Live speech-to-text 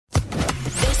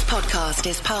podcast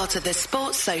is part of the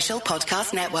Sports Social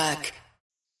Podcast Network.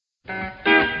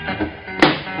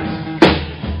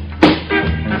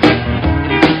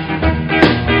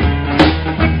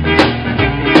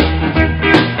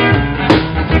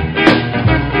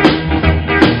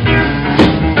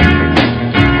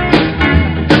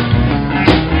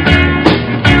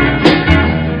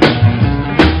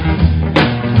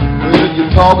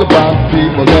 Talk about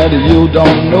people that you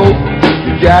don't know.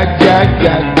 You jack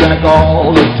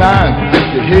all the time.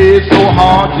 Your head so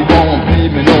hard you won't pay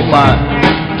me no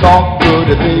mind. Talk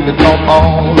dirty, baby, talk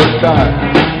all the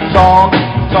time. Talk.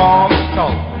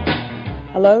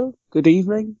 Hello, good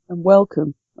evening, and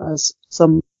welcome. As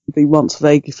somebody once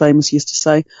vaguely famous used to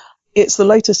say, it's the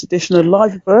latest edition of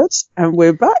Liverbirds, and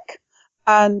we're back.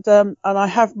 And I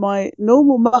have my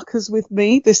normal muckers with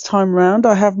me this time round.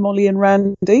 I have Molly and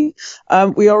Randy.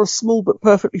 We are a small but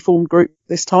perfectly formed group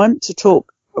this time to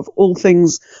talk of all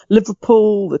things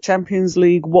Liverpool, the Champions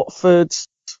League, Watford,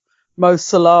 Mo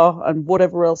Salah, and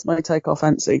whatever else may take our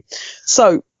fancy.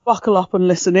 So buckle up and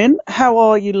listen in. How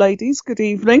are you, ladies? Good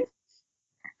evening.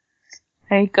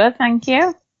 Very good, thank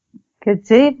you.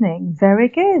 Good evening. Very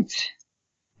good.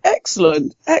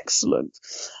 Excellent.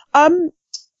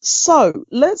 So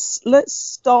let's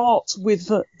start with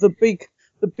the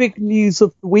big news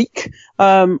of the week.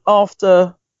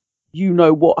 After you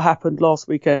know what happened last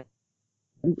weekend,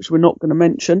 which we're not going to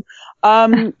mention,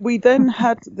 we then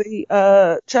had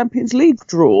the Champions League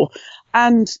draw,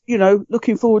 and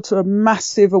looking forward to a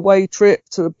massive away trip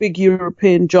to a big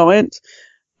European giant,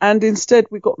 and instead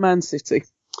we got Man City.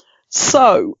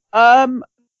 So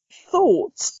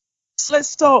thoughts. Let's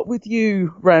start with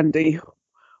you, Randy.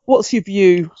 What's your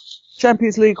view?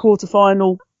 Champions League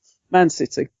quarter-final, Man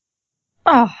City.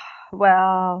 Oh,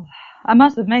 well, I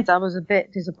must admit I was a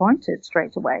bit disappointed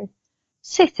straight away.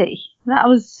 City, that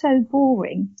was so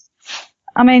boring.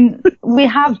 I mean, we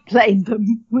have played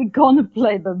them. We're going to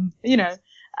play them,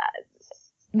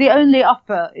 the only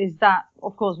offer is that,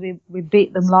 of course, we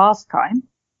beat them last time.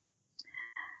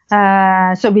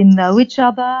 So we know each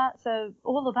other. So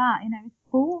all of that, it's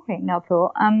boring, I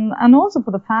thought. And also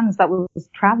for the fans that was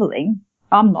traveling.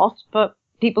 I'm not, but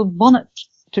people wanted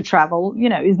to travel,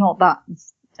 is not that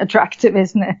attractive,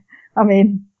 isn't it? I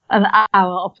mean, an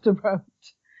hour off the road.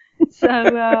 So,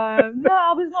 no,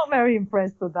 I was not very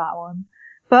impressed with that one.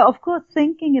 But of course,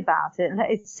 thinking about it,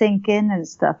 let it sink in and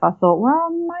stuff, I thought, well,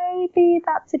 maybe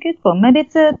that's a good one. Maybe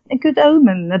it's a good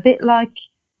omen, a bit like,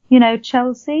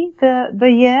 Chelsea,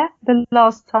 the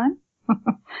last time.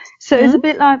 So it's a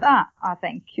bit like that, I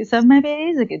think. So maybe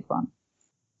it is a good one.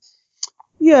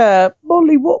 Yeah,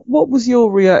 Molly, what was your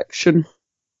reaction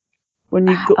when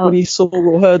you saw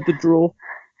or heard the draw?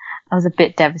 I was a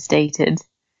bit devastated.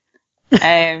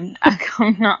 I'm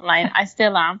not lying, I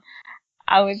still am.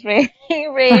 I was really,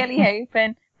 really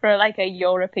hoping for like a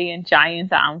European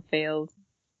giant at Anfield,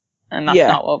 and that's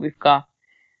not what we've got.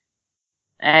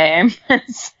 So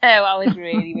I was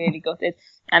really, really gutted,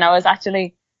 and I was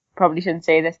actually, probably shouldn't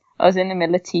say this, I was in the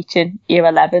middle of teaching year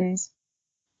 11s.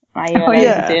 My year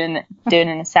 11s were doing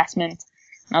an assessment,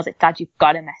 and I was like, Dad, you've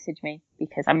got to message me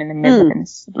because I'm in the middle of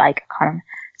this, I can't.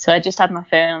 So I just had my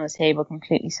phone on the table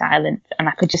completely silent, and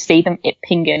I could just see it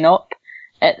pinging up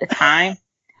at the time.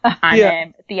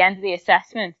 And at the end of the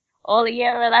assessment, all the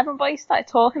year 11 boys started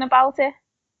talking about it.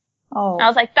 Oh. I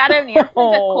was like, that only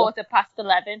happened at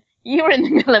 11:15. You were in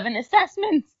the middle of an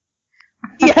assessment.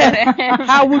 Yeah.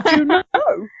 How would you know?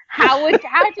 How do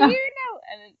you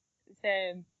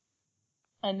know?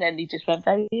 And then he just went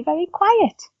very, very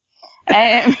quiet.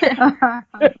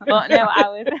 But no,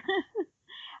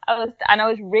 I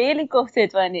was really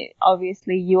gutted when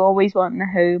obviously you always want the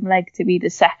home leg to be the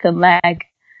second leg.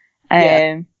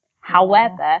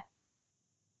 However,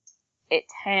 it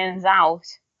turns out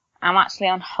I'm actually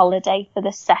on holiday for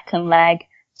the second leg.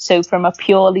 So from a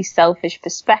purely selfish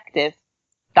perspective,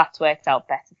 that's worked out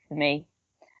better for me.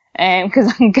 Because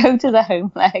I can go to the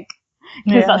home leg.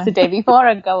 Because that's the day before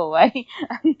I go away.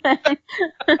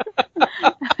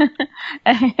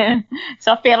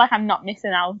 So I feel like I'm not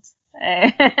missing out.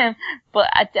 But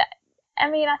I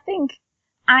think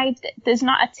there's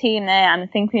not a team there, and I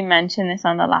think we mentioned this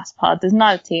on the last pod, there's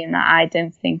not a team that I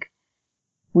don't think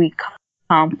we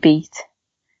can't beat.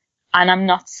 And I'm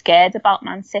not scared about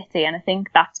Man City, and I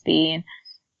think that's been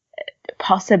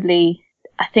possibly,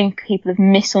 I think people have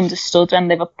misunderstood when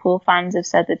Liverpool fans have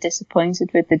said they're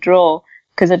disappointed with the draw,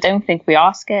 because I don't think we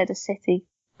are scared of City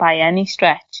by any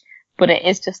stretch. But it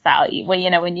is just that,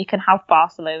 when you can have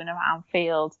Barcelona at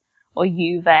Anfield, or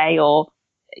Juve, or,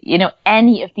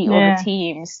 any of the other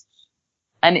teams,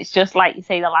 and it's just like you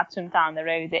say, the lads from down the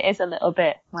road, it is a little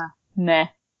bit, meh.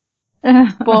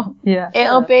 But Yeah.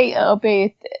 it'll be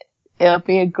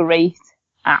a great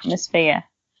atmosphere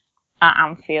at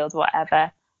Anfield,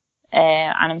 whatever.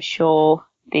 And I'm sure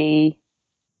the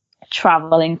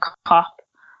travelling cop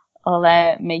will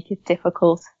make it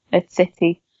difficult at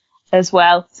Citeh as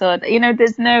well. So,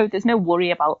 there's no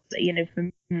worry about,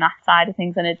 from that side of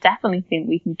things. And I definitely think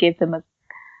we can give them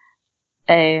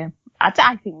I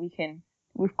think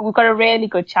we've got a really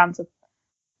good chance of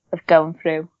going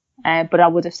through. But I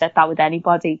would have said that with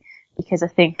anybody, because I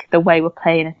think the way we're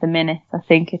playing at the minute, I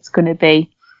think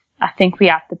we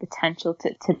have the potential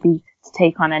to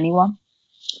take on anyone.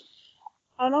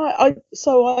 And I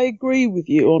agree with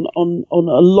you on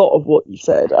a lot of what you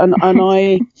said, and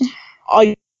I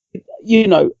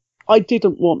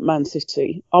didn't want Man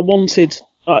City. I wanted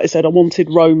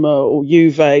Roma or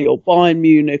Juve or Bayern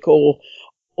Munich or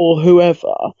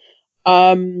whoever.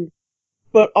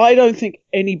 But I don't think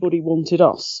anybody wanted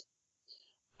us.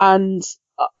 And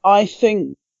I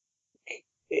think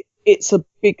it's a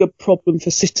bigger problem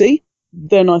for City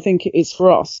than I think it is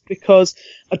for us, because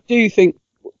I do think,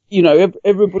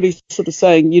 everybody's sort of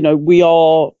saying, we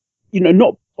are,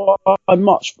 not by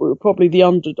much, but we're probably the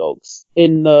underdogs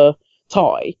in the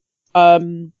tie,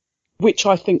 which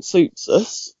I think suits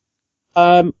us.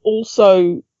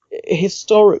 Also,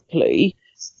 historically,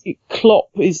 Klopp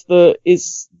is the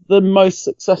most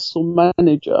successful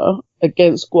manager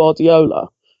against Guardiola.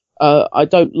 I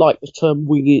don't like the term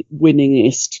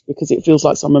winningist, because it feels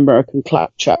like some American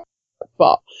claptrap,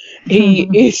 but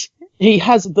he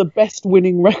has the best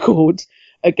winning record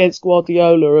against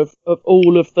Guardiola of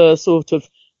all of the sort of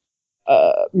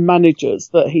managers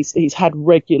that he's had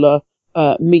regular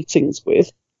meetings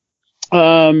with.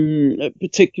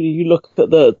 Particularly, you look at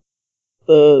the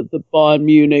Bayern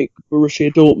Munich,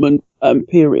 Borussia Dortmund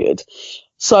period.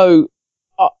 So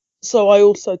I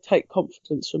also take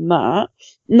confidence from that.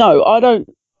 No, I don't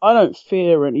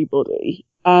fear anybody.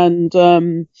 And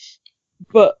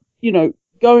but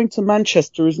going to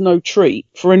Manchester is no treat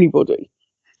for anybody.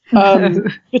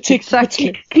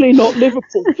 Particularly not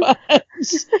Liverpool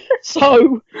fans.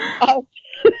 So,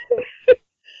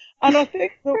 and I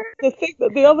think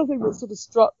the other thing that sort of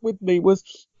struck with me was,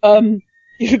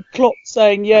 Klopp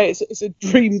saying, it's a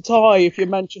dream tie if you're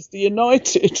Manchester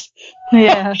United.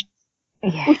 Yeah.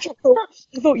 Which I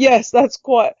thought, yes, that's a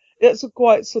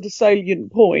quite sort of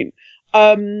salient point.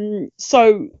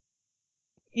 So,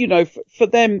 for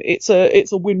them, it's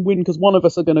a win-win, because one of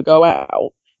us are going to go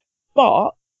out.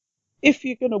 But if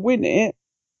you're going to win it,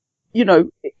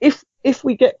 if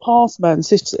we get past Man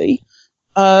City,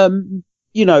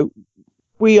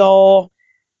 we are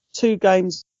 2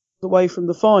 games away from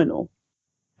the final.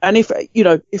 And if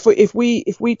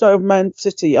we don't have Man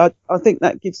City, I think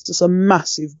that gives us a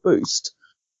massive boost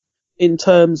in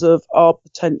terms of our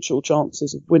potential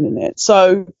chances of winning it.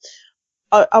 So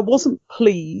I wasn't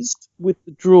pleased with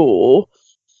the draw,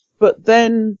 but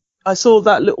then I saw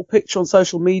that little picture on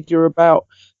social media about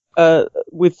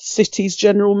with City's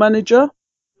general manager,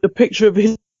 the picture of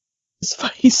his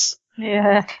face.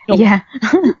 Yeah. Yeah.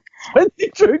 When he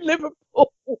drew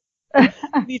Liverpool. And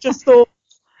you just thought,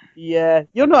 yeah,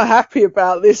 you're not happy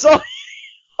about this, are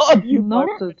you?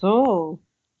 Not at all.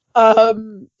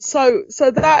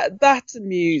 So that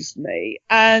amused me.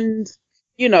 And,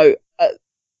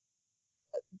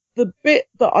 the bit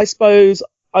that I suppose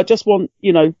I just want,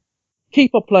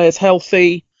 keep our players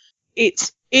healthy.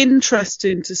 It's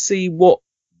interesting to see what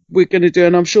we're going to do,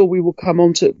 and I'm sure we will come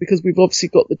on to it, because we've obviously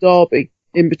got the derby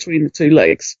in between the 2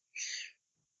 legs.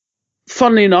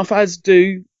 Funnily enough, as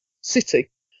do City.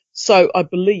 So I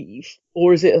believe,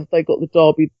 or is it that they got the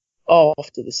derby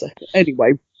after the second?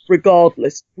 Anyway,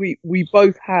 regardless, we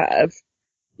both have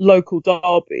local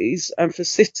derbies, and for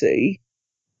City,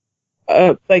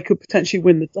 they could potentially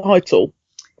win the title.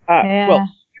 Well,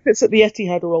 if it's at the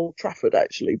Etihad or Old Trafford,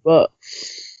 actually, but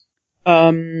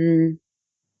so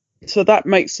that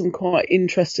makes them quite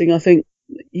interesting. I think,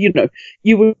 you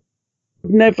would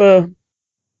never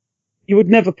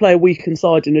play a weakened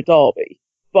side in a derby,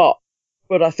 but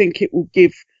I think it will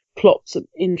give Klopp some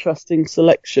interesting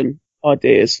selection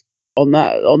ideas on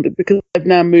that, because they've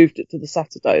now moved it to the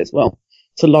Saturday as well,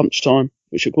 to lunchtime,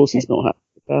 which of course he's not happy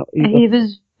about either. He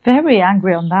was very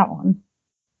angry on that one.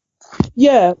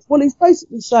 Yeah, well, he's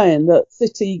basically saying that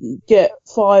City get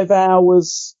 5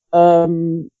 hours,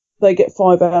 they get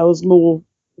 5 hours more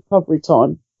recovery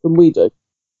time than we do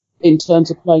in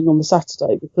terms of playing on the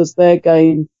Saturday, because their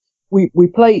game, we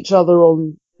play each other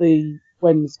on the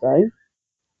Wednesday,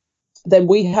 then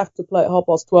we have to play at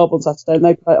 12:30 on Saturday, and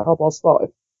they play at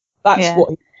 5:30. That's what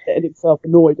he's getting himself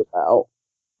annoyed about.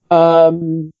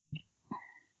 And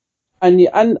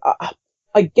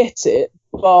I get it,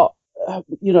 but,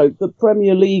 the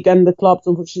Premier League and the clubs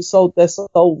unfortunately sold their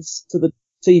souls to the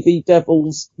TV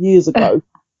devils years ago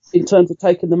in terms of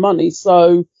taking the money.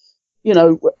 So,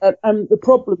 and the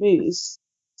problem is,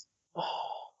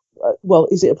 well,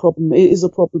 is it a problem? It is a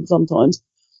problem sometimes.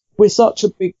 We're such a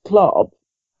big club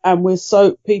and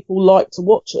people like to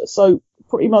watch it. So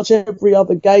pretty much every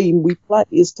other game we play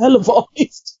is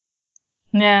televised.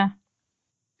 Yeah.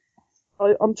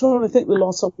 I'm trying to think the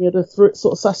last time we had a sort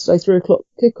of Saturday 3:00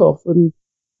 kickoff, and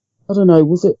I don't know,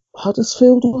 was it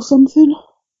Huddersfield or something?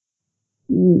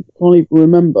 Can't even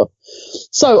remember.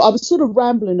 So I was sort of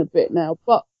rambling a bit now,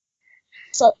 but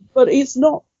it's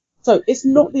not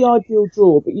the ideal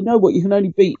draw. But you know what? You can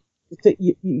only beat.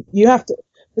 You have to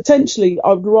potentially.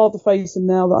 I would rather face them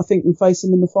now than face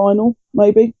them in the final,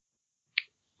 maybe.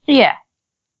 Yeah.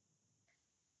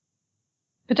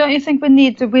 But don't you think we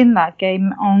need to win that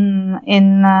game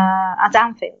at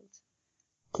Anfield?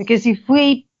 Because if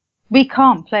we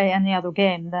can't play any other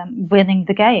game than winning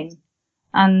the game,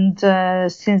 and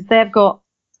since they've got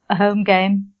a home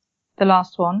game, the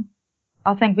last one,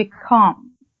 I think we can't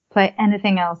play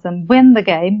anything else than win the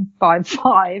game by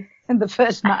 5 in the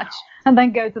first match, and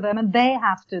then go to them, and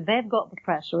they've got the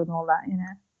pressure and all that,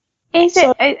 Is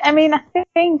it? I mean, I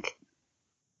think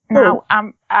now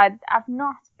I've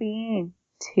not been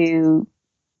to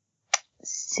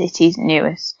City's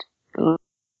newest,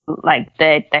 like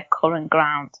their current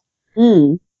ground.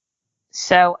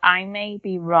 So I may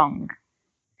be wrong,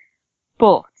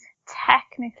 but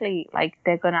technically,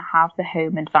 they're going to have the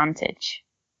home advantage.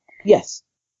 Yes.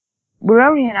 We're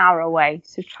only an hour away,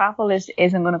 so travel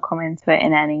isn't going to come into it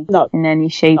in any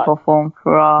shape or form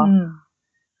for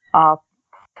our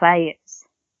players.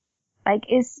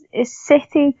 Is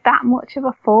City that much of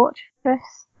a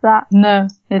fortress no,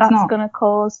 it's not going to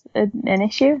cause an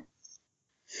issue?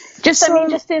 Just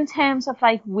in terms of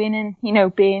winning,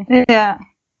 being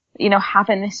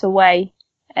having this away.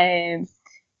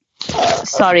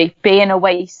 Being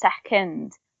away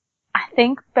second. I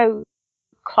think both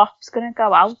Klopp's going to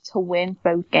go out to win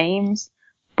both games,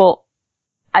 but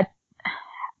I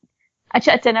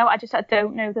don't know. I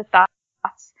don't know that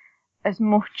that's as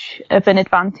much of an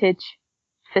advantage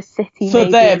for City for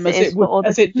them as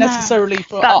it necessarily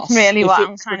for us. That's really what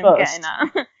I'm kind of getting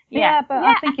at. Yeah, but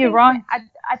I think you're right.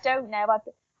 I don't know.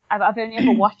 I've only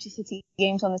ever watched the City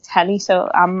games on the telly,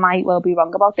 so I might well be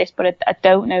wrong about this, but I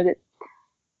don't know that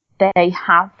they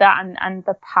have that and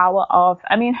the power of.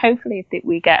 I mean, hopefully if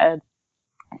we get a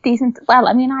decent. Well,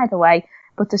 I mean, either way,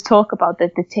 but there's talk about the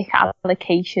ticket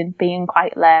allocation being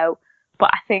quite low.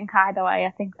 But I think either way,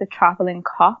 I think the travelling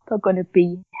cop are going to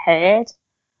be heard.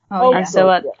 So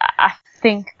I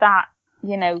think that,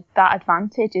 that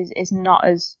advantage is not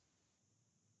as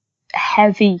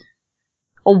heavy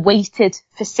or weighted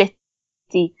for City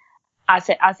as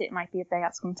it might be if they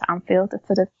had to come to Anfield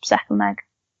for the second leg.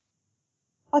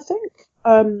 I think,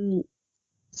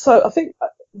 I think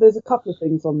there's a couple of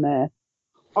things on there.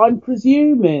 I'm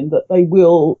presuming that they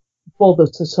will bother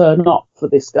to turn up for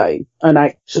this game and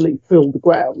actually fill the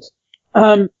ground.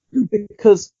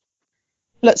 Because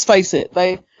let's face it,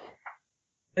 they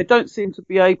don't seem to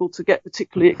be able to get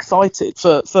particularly excited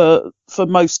for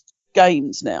most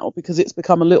games now because it's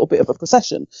become a little bit of a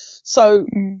procession. So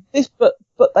but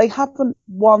they haven't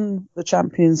won the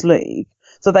Champions League,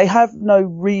 so they have no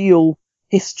real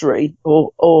history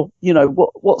or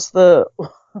what's the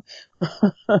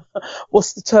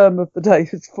what's the term of the day?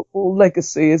 It's football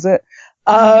legacy, is it?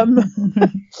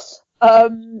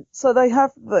 So they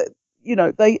have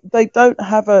they don't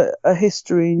have a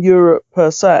history in Europe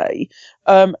per se,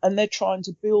 and they're trying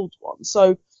to build one.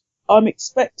 So I'm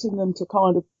expecting them to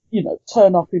kind of,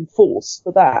 turn up in force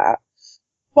for that.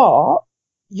 But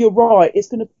you're right, it's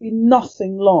going to be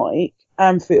nothing like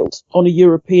Anfield on a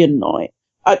European night.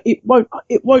 It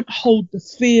won't hold the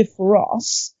fear for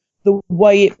us the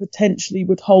way it potentially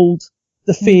would hold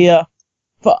the fear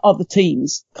for other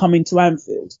teams coming to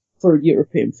Anfield for a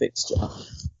European fixture.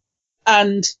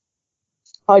 And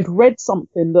I'd read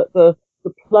something that the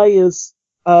players,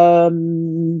 were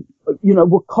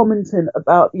commenting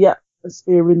about the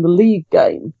atmosphere in the league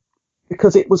game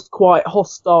because it was quite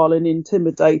hostile and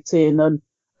intimidating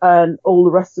and all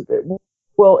the rest of it.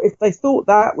 Well, if they thought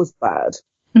that was bad,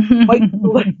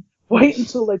 wait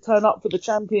until they turn up for the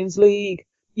Champions League,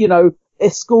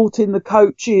 escorting the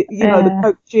coach, the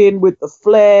coach in with the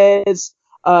flares,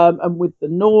 and with the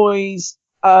noise.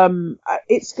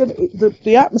 It's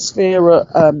the atmosphere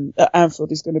at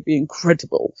Anfield is going to be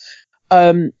incredible.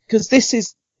 Cause this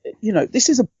is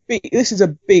a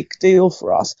big deal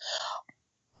for us.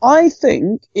 I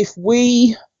think if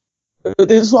we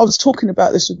this is what I was talking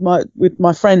about this with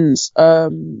my friends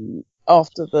after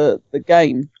the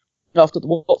game, after the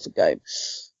Watford game,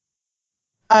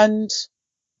 and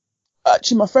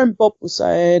actually my friend Bob was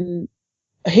saying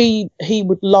he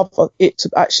would love it to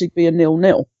actually be a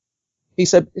 0-0. He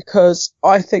said, because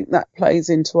I think that plays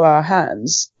into our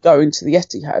hands going to the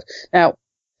Etihad. Now,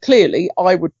 clearly,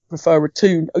 I would prefer a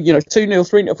 2-0,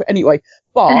 3-0 anyway,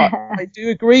 but I do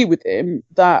agree with him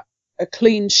that a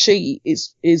clean sheet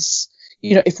is,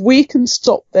 if we can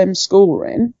stop them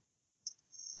scoring,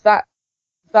 that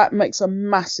makes a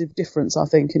massive difference, I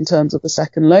think, in terms of the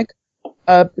second leg,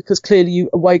 because clearly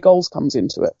away goals comes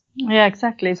into it. Yeah,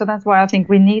 exactly. So that's why I think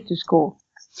we need to score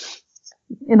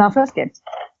in our first game.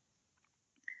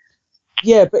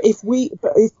 Yeah, but if we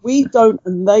don't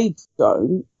and they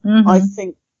don't, I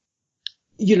think,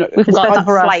 we've got a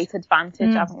slight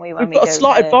advantage, haven't we? When we've got a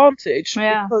slight advantage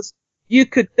because you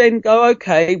could then go,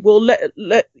 okay, well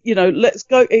let's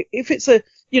go. If it's a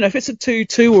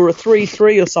 2-2 or a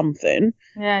 3-3 or something.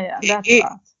 Yeah,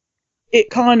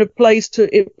 it kind of plays to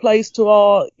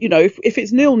our, if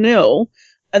it's 0-0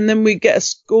 and then we get a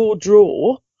score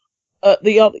draw at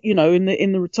the other,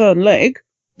 in the return leg,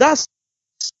 that's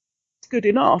good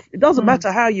enough. It doesn't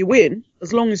matter how you win,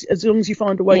 as long as you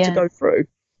find a way to go through.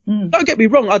 Don't get me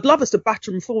wrong, I'd love us to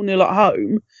batter them 4-0 at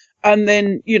home and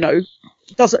then,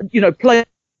 play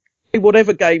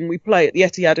whatever game we play at the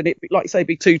Etihad and it, like say,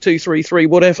 be 2-2, 3-3,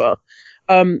 whatever.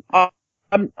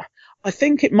 I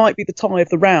think it might be the tie of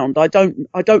the round.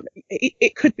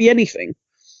 It could be anything.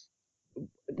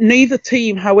 Neither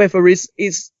team, however,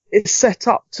 is set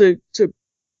up to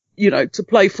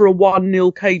play for a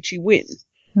 1-0 cagey win.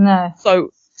 No. So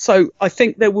I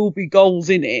think there will be goals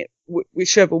in it,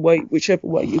 whichever way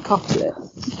you cut it.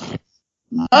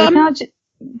 Can I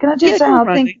just say,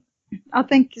 I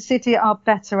think City are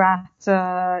better at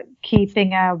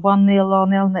keeping a 1-0 or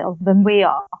 0-0 than we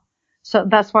are. So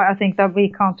that's why I think that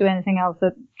we can't do anything else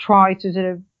than try to sort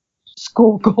of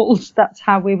score goals. That's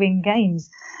how we win games.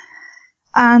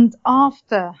 And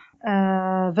after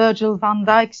Virgil van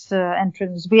Dijk's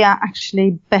entrance, we are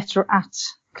actually better at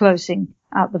closing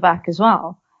out the back as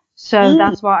well. So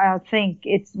that's why I think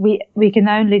we can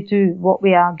only do what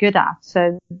we are good at.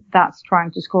 So that's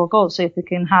trying to score goals. So if we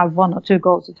can have 1 or 2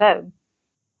 goals at home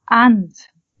and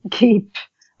keep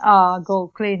our goal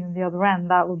clean in the other end,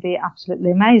 that would be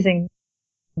absolutely amazing.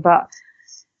 But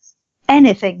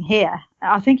anything here,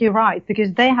 I think you're right,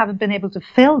 because they haven't been able to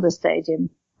fill the stadium,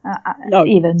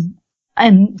 even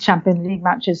in Champions League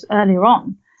matches earlier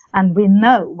on. And we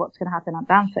know what's going to happen at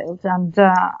Banfield. And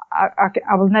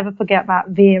I will never forget that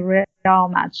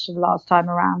Villarreal match the last time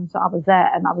around. I was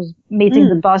there and I was meeting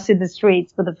the bus in the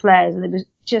streets with the players, and it was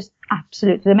just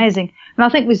absolutely amazing. And I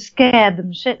think we scared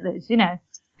them shitless,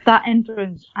 that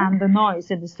entrance and the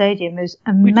noise in the stadium is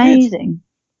amazing.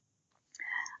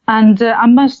 And I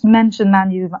must mention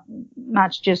Man U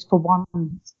match just for one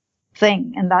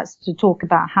thing, and that's to talk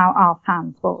about how our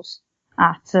fans was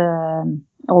at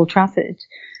Old Trafford,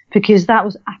 because that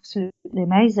was absolutely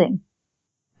amazing.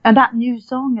 And that new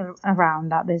song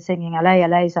around that they're singing, LA,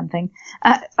 LA something,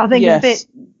 I think it's a bit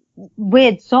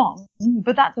weird song,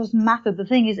 but that doesn't matter. The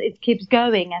thing is, it keeps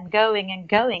going and going and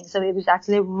going. So it was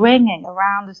actually ringing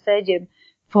around the stadium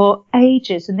for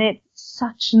ages, and it's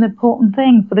such an important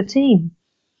thing for the team.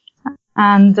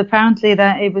 And apparently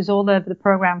that it was all over the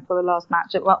program for the last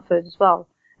match at Watford as well.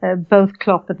 Both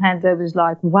Klopp and Hendo was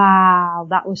like, wow,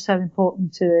 that was so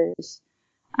important to us.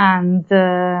 And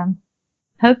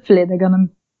hopefully they're going to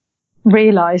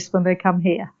realise when they come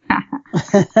here.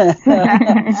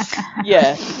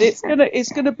 Yeah, there's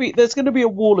gonna be a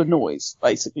wall of noise,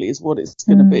 basically, is what it's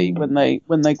gonna be when they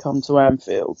come to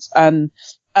Anfield. And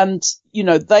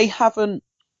they've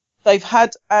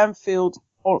had Anfield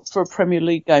for a Premier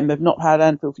League game. They've not had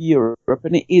Anfield for Europe,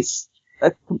 and it's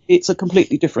a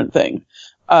completely different thing.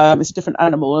 It's a different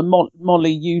animal. And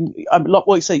Molly, like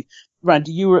what you say,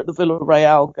 Randy, you were at the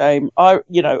Villarreal game. I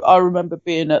remember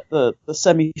being at the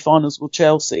semi-finals with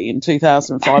Chelsea in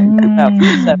 2005 and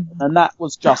 2007, and that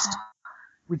was just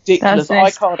ridiculous.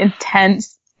 That's the most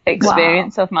intense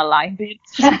experience of my life. The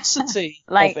intensity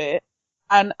of it,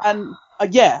 and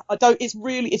it's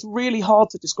really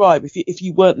hard to describe if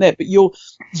you weren't there. But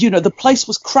the place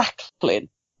was crackling.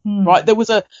 Right, there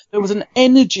was an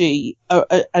energy,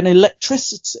 an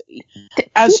electricity.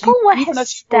 People were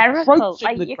hysterical.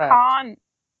 Like you can't,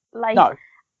 like. No.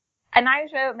 And I was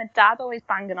with my dad, always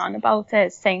banging on about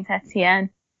it, Saint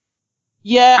Etienne.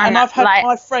 Yeah, and I've had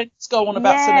my friends go on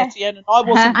about Saint Etienne, and I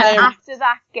wasn't there. And after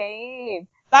that game,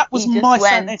 that was my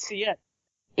Saint Etienne.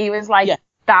 He was like,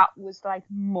 that was like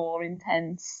more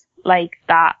intense, like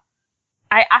that.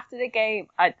 after the game,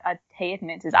 I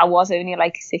admit this, I was only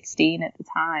like 16 at the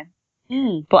time.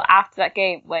 But after that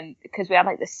game, because we had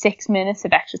like the 6 minutes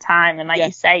of extra time, and like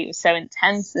you say, it was so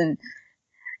intense, and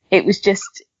it was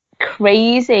just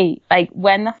crazy. Like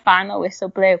when the final whistle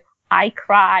blew, I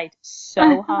cried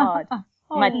so hard.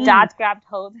 My dad grabbed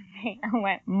hold of me and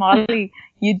went, "Molly,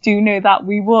 you do know that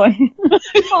we won."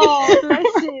 Oh,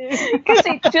 bless you. Because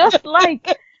it just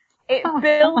like, it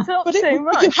built up so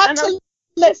much. You had to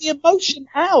let the emotion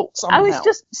out somehow. I was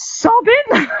just sobbing.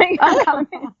 And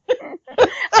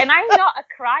I'm not a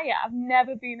crier. I've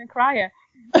never been a crier.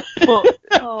 But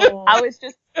I was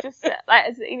just like,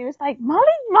 and he was like,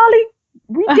 Molly,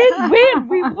 we did win.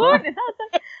 We won. And I was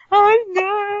like,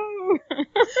 oh no.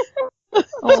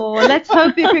 Oh, let's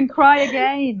hope you can cry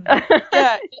again.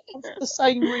 Yeah, it's the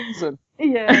same reason.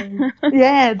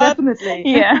 Yeah, definitely.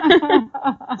 So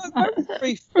very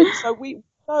briefly, so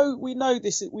we know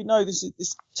this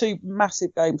is two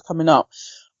massive games coming up.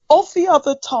 Of the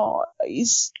other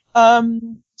ties,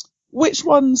 which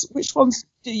ones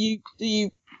do you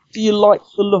like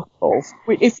the look of?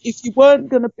 If you weren't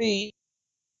going to be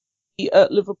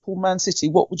at Liverpool Man City,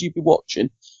 what would you be watching?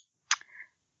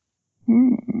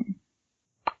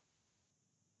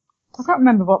 I can't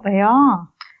remember what they are.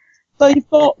 So you've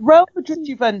got Real Madrid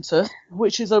Juventus,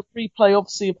 which is a replay,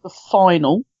 obviously, of the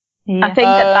final. Yeah. I think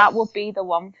that would be the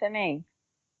one for me.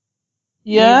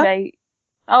 Yeah.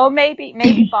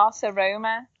 Maybe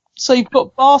Barcelona. So you've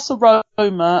got Barcelona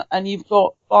and you've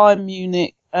got Bayern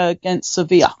Munich against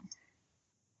Sevilla.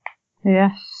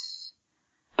 Yes.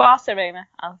 Barcelona,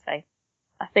 I'll say.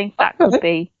 I think that could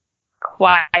be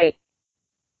quite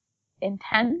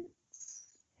intense,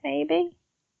 maybe.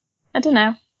 I don't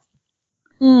know.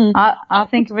 I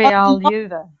think Real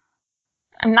Juve.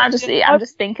 I'm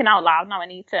just thinking out loud now. I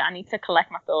need to collect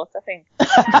my thoughts, I think.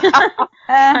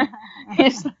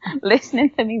 Just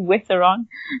listening to me witter on.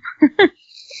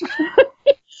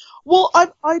 Well,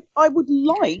 I would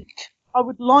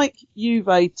like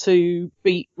Juve to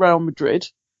beat Real Madrid.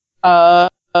 I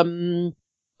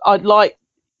would like,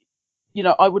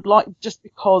 just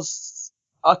because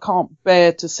I can't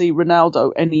bear to see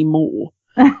Ronaldo anymore.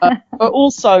 But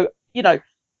also,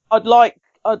 I'd like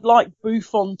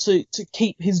Buffon to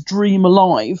keep his dream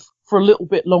alive for a little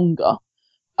bit longer,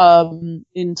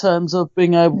 in terms of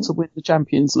being able to win the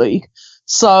Champions League.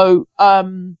 So,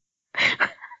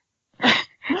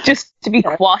 just to be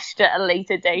quashed at a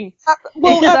later date.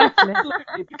 Well,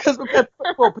 absolutely, because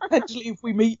potentially if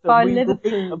we meet them, by we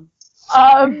Liverpool. will beat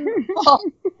them.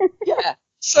 Yeah.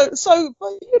 So,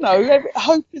 but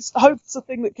hope is the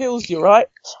thing that kills you, right?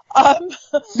 But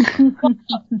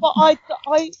I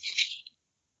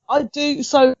do.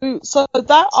 So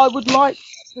that I would like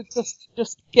to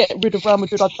just get rid of Real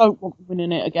Madrid. I don't want them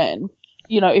winning it again.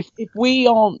 If we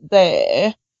aren't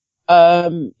there,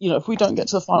 if we don't get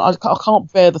to the final, I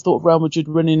can't bear the thought of Real Madrid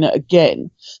winning it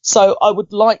again. So I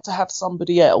would like to have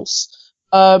somebody else.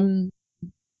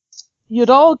 You'd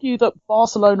argue that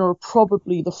Barcelona are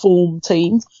probably the form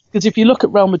team, because if you look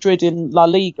at Real Madrid in La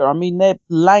Liga, I mean, they're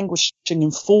languishing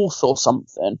in fourth or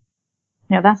something.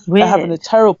 Yeah, that's weird. They're having a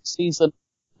terrible season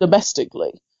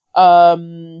domestically.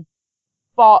 But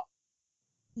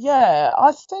yeah,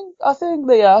 I think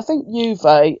Juve,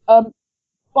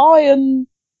 Bayern,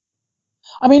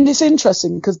 I mean, it's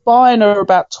interesting because Bayern are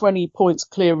about 20 points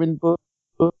clear in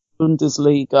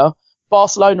Bundesliga.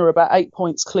 Barcelona are about 8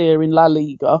 points clear in La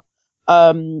Liga.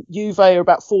 Juve are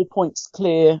about 4 points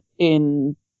clear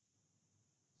in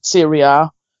Serie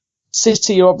A.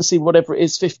 City are obviously, whatever it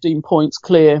is, 15 points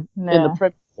clear in the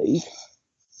Premier League.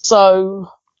 So,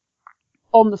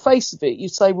 on the face of it, you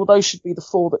say, well, those should be the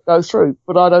four that go through,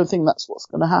 but I don't think that's what's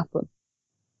going to happen.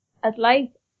 I'd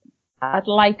like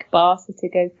Barca to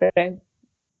go through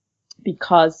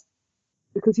because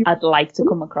I'd like to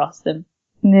come across them.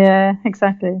 Yeah,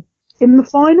 exactly. In the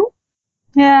final?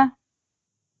 Yeah.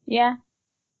 Yeah.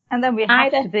 And then we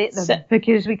have to beat them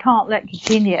because we can't let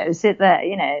Coutinho sit there,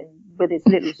 with his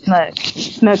little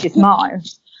smirky smile.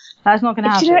 That's not going to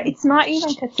happen. It's not even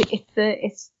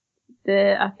it's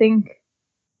I think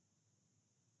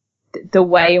the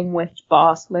way in which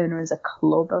Barcelona as a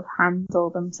club have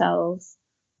handled themselves.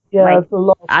 Yeah,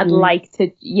 I'd like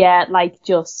to,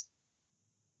 just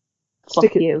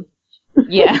fuck you.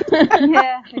 Yeah.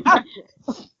 Yeah, exactly.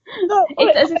 No,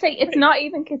 as I say, it's not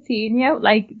even Coutinho,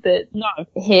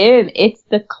 him. It's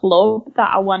the club that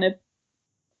I want to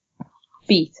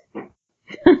beat.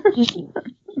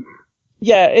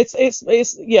 Yeah, it's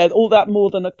all that more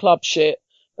than a club shit.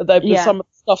 They've been some of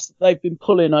the stuff that they've been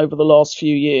pulling over the last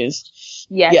few years.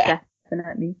 Yeah,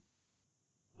 definitely.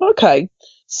 Okay,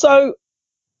 so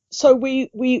So we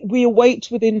await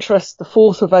with interest the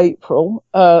 4th of April.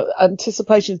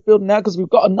 Anticipation is building now because we've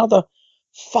got another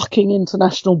fucking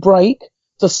international break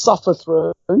to suffer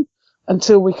through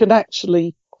until we can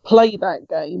actually play that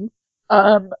game,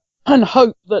 and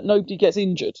hope that nobody gets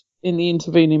injured in the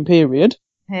intervening period.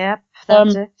 Yep,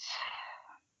 that's it.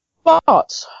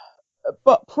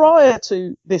 But prior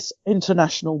to this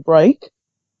international break,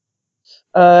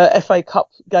 FA Cup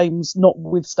games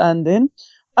notwithstanding,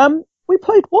 we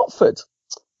played Watford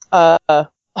on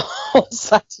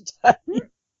Saturday,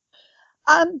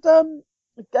 and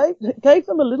gave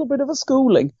them a little bit of a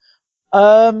schooling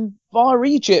via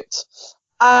Egypt.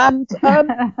 And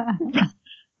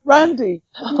Randy,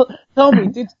 tell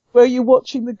me, were you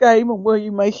watching the game and were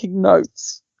you making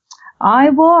notes? I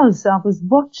was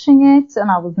watching it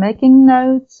and I was making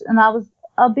notes, and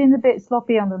I've been a bit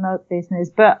sloppy on the note business,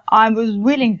 but I was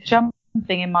really jumping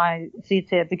in my seat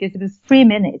here because it was 3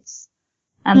 minutes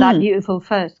and that beautiful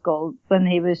first goal when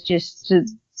he was just,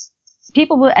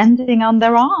 people were ending on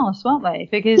their arse, weren't they?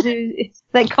 Because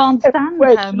they can't stand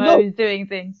how Mo's doing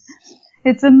things.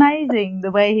 It's amazing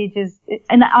the way he just,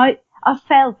 and I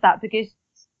felt that because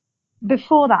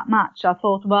before that match, I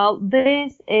thought, well,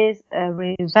 this is a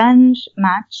revenge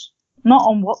match, not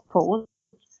on Watford,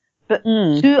 but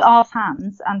to our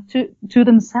fans and to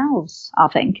themselves, I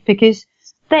think, because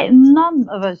none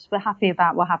of us were happy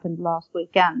about what happened last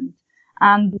weekend.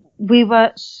 And we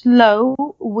were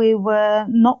slow, we were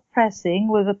not pressing,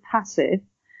 we were passive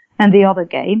in the other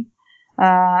game.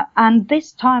 And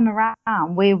this time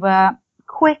around, we were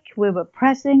quick, we were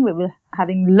pressing, we were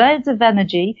having loads of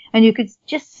energy, and you could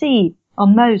just see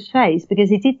on Mo's face, because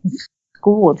he didn't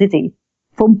score, did he?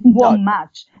 From one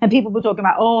match. And people were talking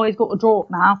about, oh, he's got to draw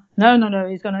now. No,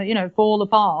 he's going to, fall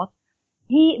apart.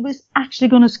 He was actually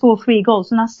going to score 3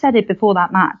 goals. And I said it before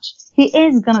that match. He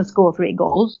is going to score 3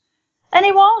 goals. And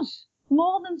he was.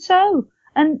 More than so.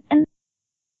 And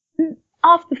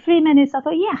after 3 minutes, I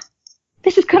thought, yeah,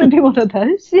 this is going to be one of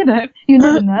those, You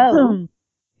never know.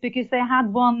 Because they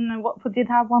had one, Watford did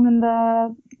have one in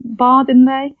the bar, didn't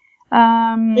they?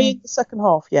 In the second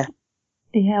half, yeah.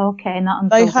 Yeah, okay, not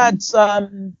until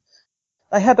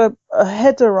they had a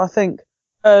header, I think,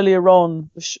 earlier on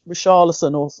with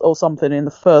Richarlison or something in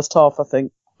the first half, I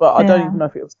think, but I don't even know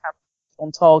if it was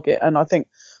on target. And I think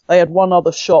they had one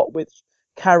other shot which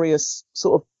Karius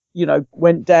sort of,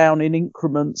 went down in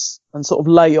increments and sort of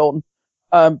lay on.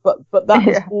 But that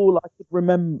was all I could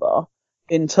remember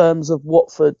in terms of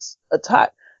Watford's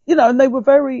attack. And they were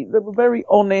very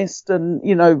honest and,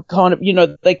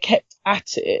 they kept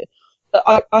at it.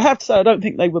 I have to say, I don't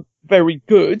think they were very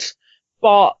good,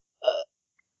 but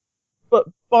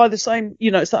by the same,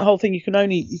 it's that whole thing. You can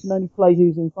only play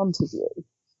who's in front of you.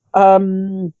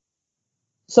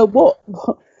 So what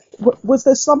was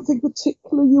there something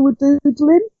particular you were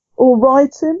doodling or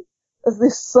writing as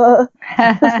this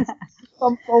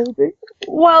unfolding?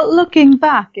 Well, looking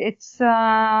back, it's,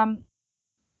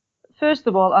 first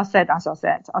of all, I said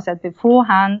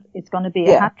beforehand, it's going to be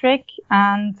a hat-trick,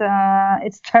 and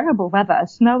it's terrible weather,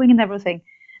 snowing and everything,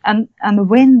 and the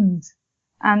wind.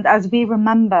 And as we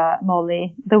remember,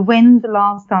 Molly, the wind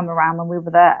last time around when we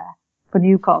were there for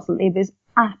Newcastle, it was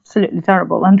absolutely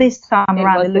terrible. And this time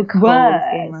around, it looked worse.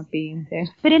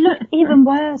 But it looked even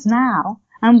worse now.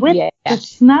 And with the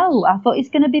snow, I thought it's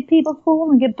going to be people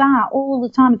falling about all the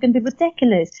time. It's going to be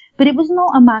ridiculous. But it was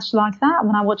not a match like that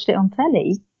when I watched it on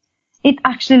telly. It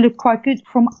actually looked quite good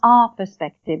from our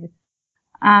perspective.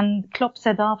 And Klopp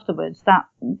said afterwards that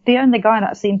the only guy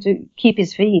that seemed to keep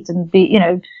his feet and be,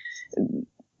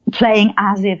 playing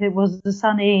as if it was a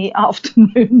sunny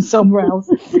afternoon somewhere else,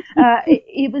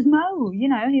 it was Mo,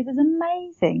 he was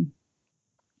amazing.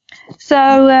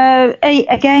 So,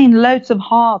 again, loads of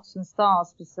hearts and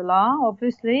stars for Salah,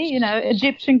 obviously,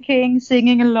 Egyptian king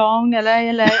singing along,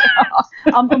 LA.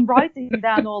 I'm writing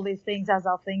down all these things as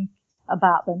I think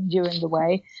about them during the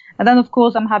way. And then, of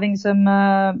course, I'm having some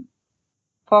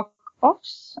fuck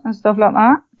offs and stuff like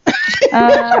that.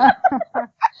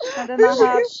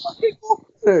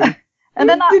 And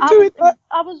then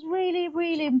I was really,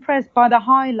 really impressed by the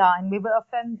high line. We were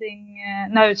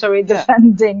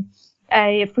defending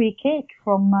a free kick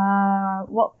from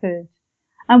Watford.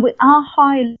 And with our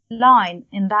high line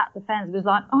in that defence, it was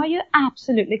like, are you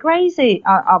absolutely crazy?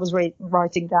 I was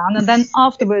writing down. And then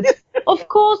afterwards, of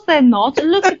course they're not.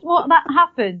 Look at what that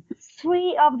happened.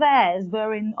 3 of theirs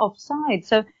were in offside.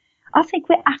 So I think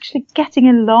we're actually getting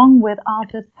along with our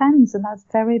defence, and that's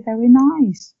very, very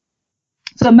nice.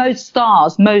 So most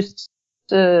stars, most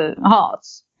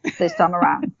hearts this time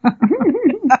around.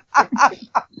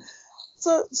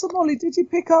 So Molly, did you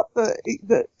pick up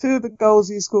that 2 of the goals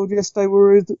he scored yesterday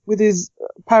were with his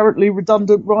apparently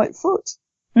redundant right foot?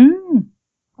 I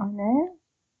know.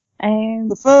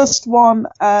 The first one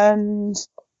and is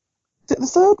it the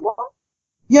third one?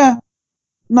 Yeah.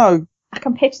 No. I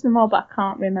can pitch them all, but I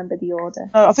can't remember the order.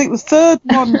 No, I think the third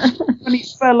one, when he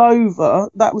fell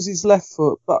over, that was his left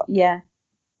foot. But yeah.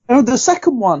 Oh, the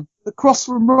second one, the cross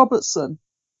from Robertson,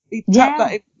 he tapped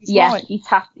that in his right. He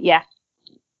tapped. Yeah.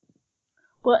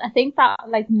 But I think that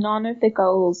like none of the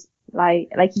goals, like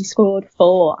he scored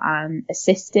 4 and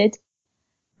assisted,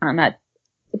 but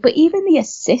even the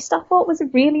assist I thought was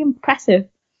really impressive.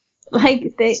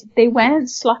 Like they weren't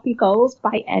sloppy goals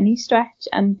by any stretch,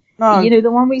 and no.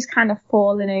 The one where he's kind of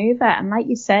falling over, and like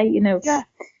you say, you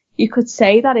could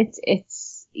say that it's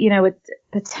it's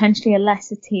potentially a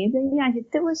lesser team than United.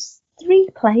 There was 3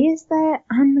 players there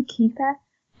and the keeper,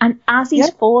 and as he's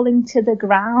falling to the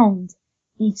ground,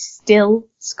 he still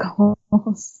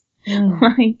scores.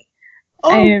 Yes,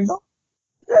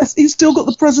 he's still got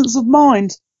the presence of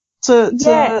mind to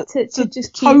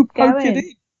just keep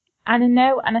going. And I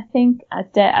know, and I think I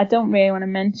don't really want to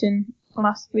mention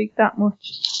last week that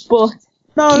much, but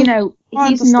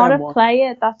he's not a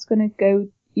player that's going to go,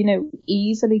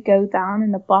 easily go down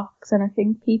in the box. And I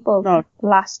think people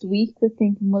last week were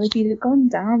thinking, well, if he'd have gone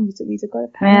down, he'd have got a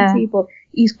penalty, but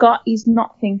he's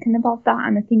not thinking about that.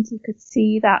 And I think you could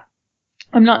see that.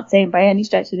 I'm not saying by any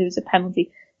stretch that it was a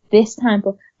penalty this time,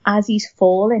 but as he's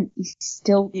falling, he's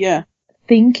still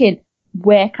thinking,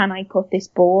 where can I put this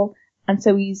ball? And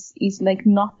so he's like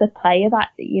not the player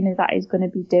that that is going to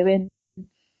be doing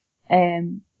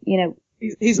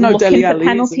he's no looking Dele for Alli,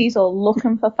 penalties or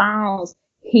looking for fouls.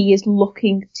 He is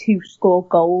looking to score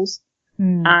goals.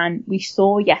 And we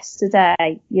saw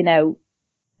yesterday, the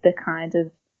kind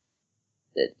of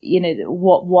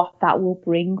what that will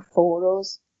bring for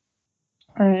us,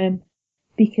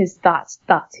 because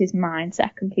that's his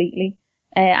mindset completely.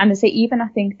 And I say, even I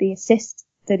think the assist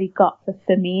that he got for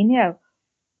Firmino,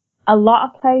 a lot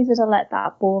of players would have let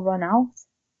that ball run out.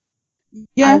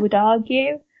 I would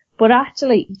argue. But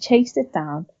actually, he chased it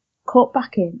down, cut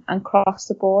back in, and crossed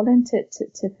the ball into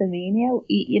to Firmino.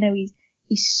 He's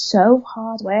so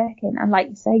hard working. And like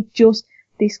you say, just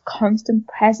this constant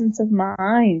presence of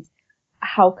mind.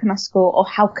 How can I score? Or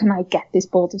how can I get this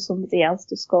ball to somebody else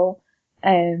to score?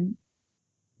 And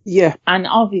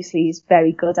obviously he's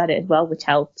very good at it as well, which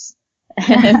helps.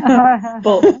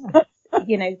 But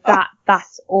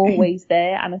that's always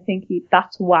there, and I think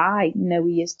that's why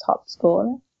he is top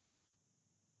scorer.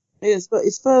 It is, but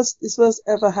his first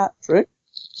ever hat trick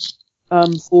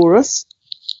for us,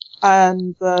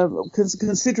 and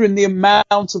considering the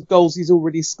amount of goals he's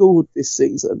already scored this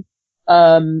season,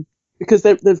 because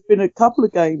there've been a couple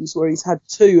of games where he's had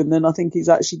 2, and then I think he's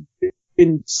actually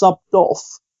been subbed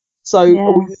off, so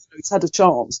he's had a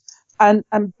chance. And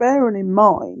bearing in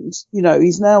mind,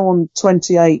 he's now on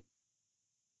 28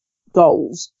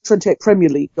 goals, 28 Premier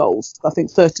League goals, I think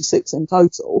 36 in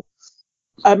total.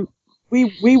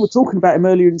 We were talking about him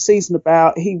earlier in the season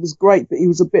about he was great, but he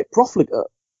was a bit profligate.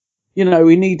 He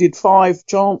needed 5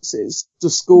 chances to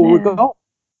score a goal.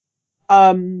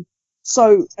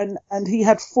 So, and he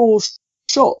had 4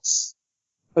 shots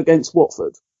against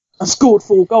Watford and scored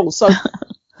 4 goals. So,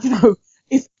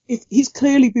 if he's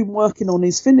clearly been working on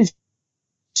his finishing,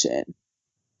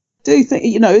 do you think,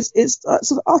 it's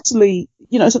sort of utterly,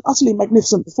 it's an utterly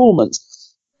magnificent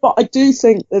performance. But I do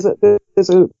think there's a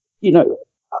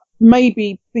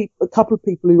maybe a couple of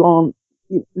people who aren't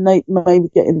maybe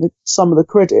getting some of the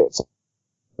credit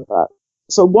for that.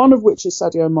 So one of which is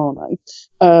Sadio Mane,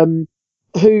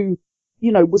 who,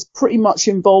 was pretty much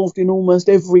involved in almost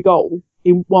every goal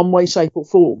in one way, shape or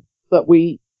form that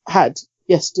we had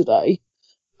yesterday.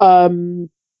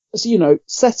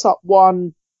 Set up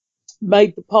one,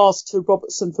 made the pass to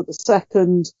Robertson for the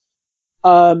second,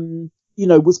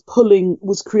 was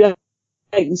creating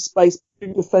space,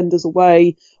 putting defenders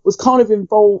away, was kind of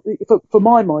involved, for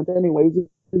my mind anyway, was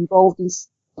involved in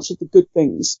such of the good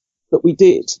things that we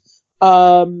did.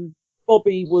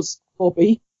 Bobby was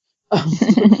Bobby.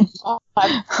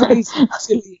 Crazy,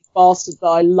 silly bastard that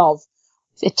I love.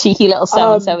 He's a cheeky little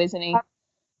so-and-so, isn't he?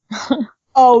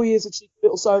 Oh, he is a cheeky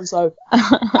little so-and-so.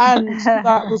 And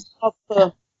that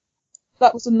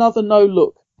was another no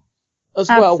look as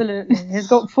well. Absolutely. He's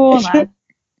got 4 now.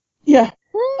 Yeah.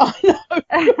 I know.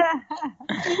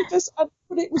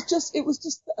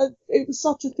 It was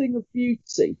such a thing of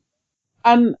beauty.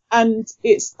 And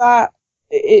it's that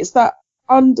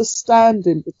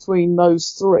understanding between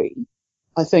those 3,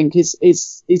 I think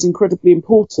is incredibly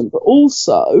important. But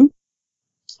also,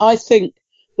 I think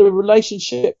the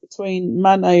relationship between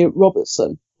Mane and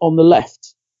Robertson on the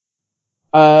left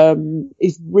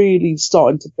is really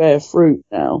starting to bear fruit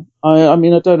now. I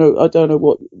mean, I don't know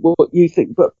what you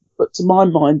think, but to my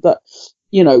mind, that,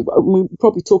 you know, we'll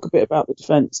probably talk a bit about the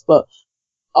defence, but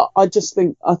I just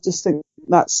think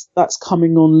that's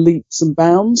coming on leaps and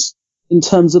bounds in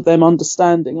terms of them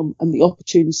understanding and the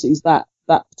opportunities that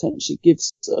potentially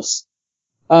gives us.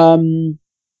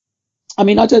 I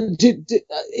mean, I don't,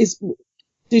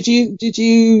 did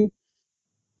you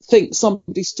think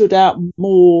somebody stood out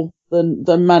more than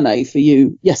Mane for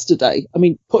you yesterday? I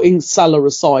mean, putting Salah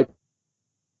aside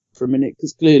for a minute,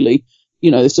 because clearly,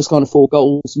 you know, it's just kind of 4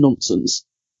 goals nonsense.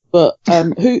 But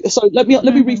so let me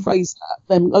rephrase that.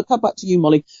 Then I'll come back to you,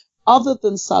 Molly. Other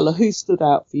than Salah, who stood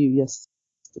out for you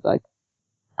yesterday?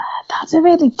 That's a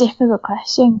really difficult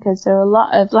question, because there are a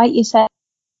lot of, like you said,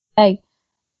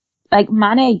 like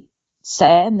Mane,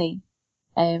 certainly,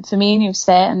 Firmino,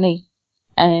 certainly,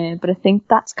 but I think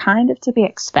that's kind of to be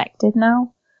expected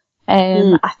now.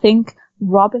 I think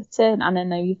Robertson, and I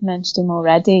know you've mentioned him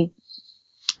already,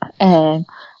 but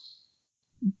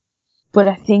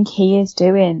I think he is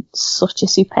doing such a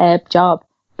superb job,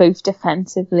 both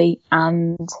defensively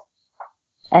and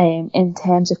in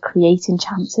terms of creating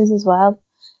chances as well.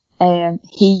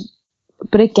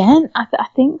 But again, I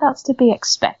think that's to be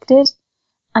expected.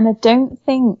 And I don't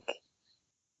think,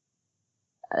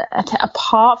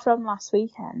 apart from last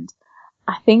weekend,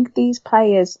 I think these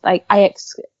players, like, I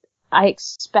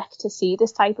expect to see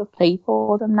this type of play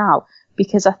for them now,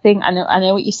 because I think, I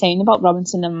know what you're saying about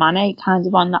Robinson and Mane kind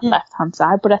of on that left-hand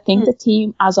side, but I think the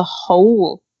team as a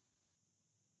whole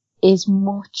is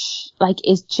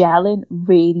gelling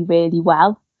really, really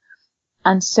well.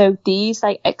 And so these,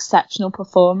 like, exceptional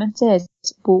performances,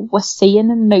 we're seeing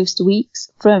in most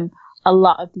weeks from a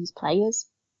lot of these players.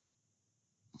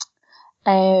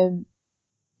 Yeah,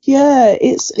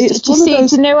 it's do one of those.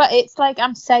 Do you know what it's like?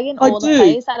 I'm saying all the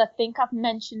players that I think I've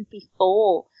mentioned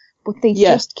before, but they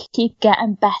just keep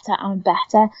getting better and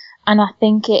better. And I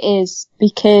think it is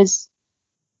because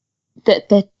that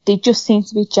they just seem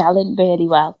to be gelling really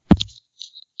well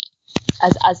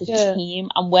as a team,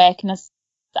 and working as,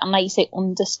 and like you say,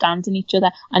 understanding each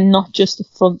other, and not just the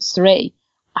front three.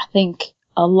 I think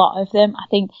a lot of them, I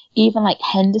think even like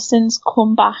Henderson's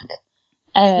come back.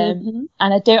 And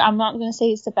I'm not going to say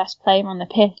he's the best player on the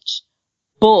pitch,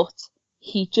 but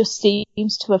he just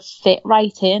seems to have fit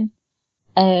right in.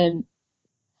 And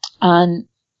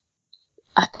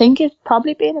I think it's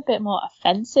probably been a bit more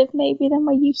offensive maybe than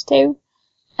we're used to.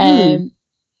 And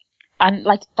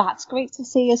like, that's great to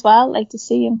see as well, like to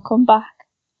see him come back,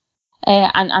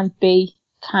 and be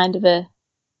kind of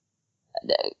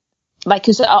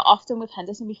because often with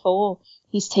Henderson before,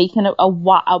 he's taken a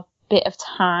bit of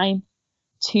time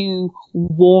to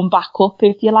warm back up,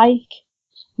 if you like,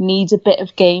 needs a bit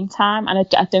of game time, and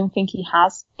I don't think he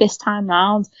has this time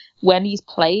round. When he's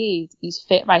played, he's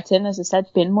fit right in, as I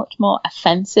said, been much more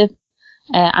offensive,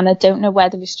 and I don't know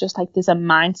whether it's just like there's a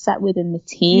mindset within the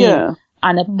team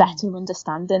and a better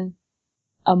understanding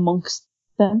amongst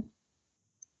them.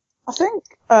 I think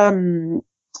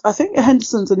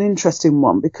Henderson's an interesting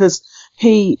one, because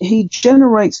he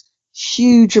generates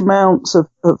huge amounts of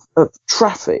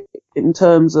traffic in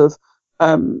terms of,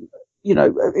 you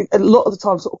know, a lot of the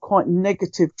time sort of quite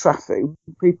negative traffic.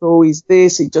 People are always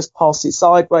this, he just passes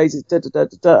sideways, it's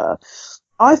da-da-da-da-da.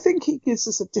 I think he gives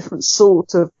us a different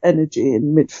sort of energy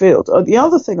in midfield. The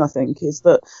other thing I think is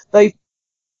that they've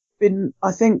been,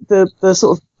 I think the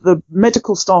sort of the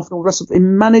medical staff and all the rest of it,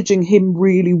 in managing him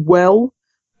really well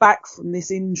back from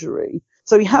this injury.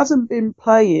 So he hasn't been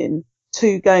playing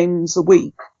 2 games a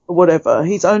week or whatever.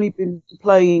 He's only been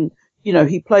playing, you know,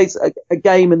 he plays a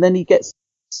game and then he gets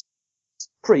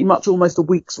pretty much almost a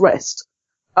week's rest.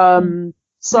 So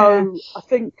I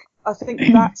think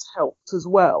that's helped as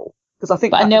well, because I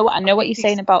think. But I know what you're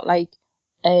saying about, like,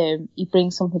 he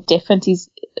brings something different. He's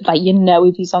like, you know,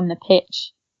 if he's on the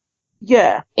pitch.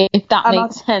 Yeah. If that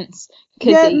makes sense.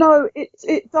 No,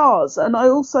 it does. And I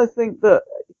also think that,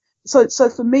 so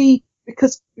for me,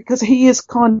 because he is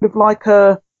kind of like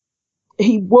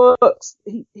he works,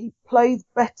 he plays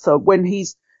better when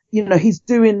he's, you know, he's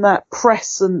doing that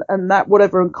press and that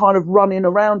whatever, and kind of running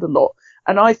around a lot.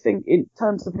 And I think in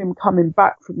terms of him coming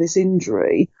back from this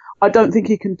injury, I don't think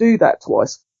he can do that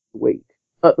twice a week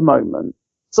at the moment.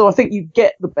 So I think you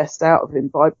get the best out of him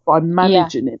by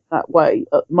managing it that way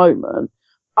at the moment.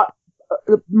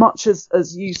 Much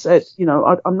as you said, you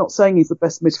know, I'm not saying he's the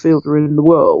best midfielder in the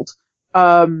world.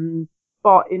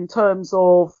 But in terms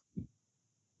of,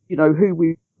 you know, who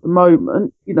we, at the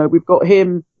moment, you know, we've got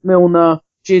him, Milner,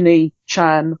 Ginny,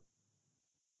 Chan,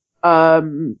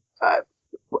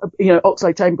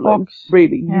 Oxlade-Chamberlain,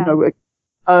 really,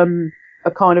 a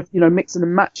kind of, mixing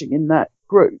and matching in that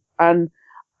group. And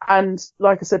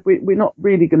like I said, we're not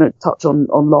really going to touch on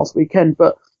last weekend,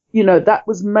 but, that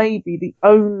was maybe the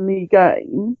only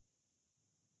game,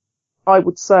 I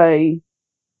would say,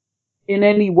 in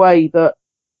any way that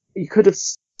you could have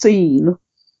seen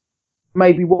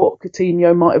maybe what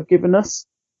Coutinho might have given us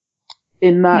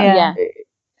in that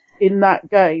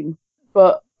game.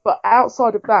 But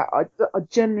outside of that, I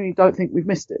genuinely don't think we've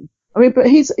missed him. I mean, but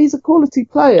he's a quality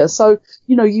player, so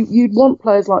you'd want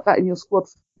players like that in your squad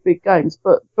for big games.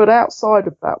 But outside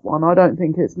of that one, I don't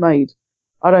think it's made.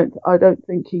 I don't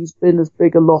think he's been as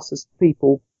big a loss as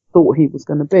people thought he was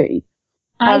going to be.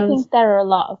 I think there are a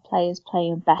lot of players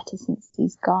playing better since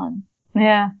he's gone.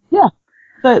 Yeah.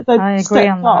 They've I agree stepped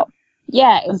on up. that.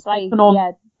 Yeah, it's like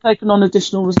taken on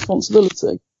additional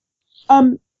responsibility.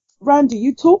 Randy,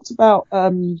 you talked about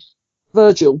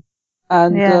Virgil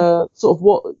and sort of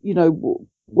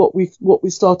what we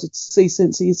started to see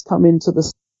since he's come into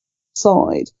the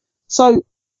side. So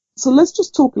let's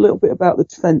just talk a little bit about the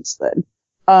defence then,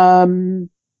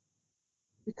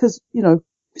 because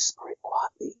whisper it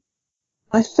quietly.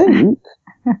 I think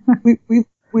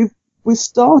we're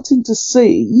starting to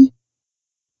see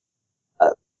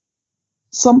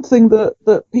something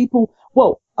that people.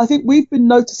 Well, I think we've been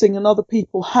noticing and other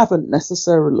people haven't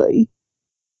necessarily,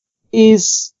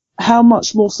 is how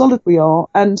much more solid we are.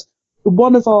 And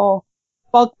one of our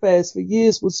bugbears for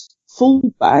years was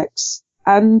fullbacks,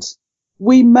 and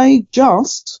we may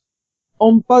just,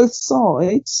 on both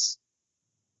sides,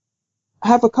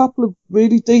 have a couple of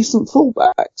really decent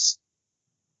fullbacks.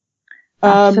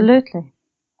 Absolutely.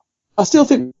 I still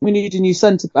think we need a new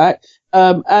centre-back,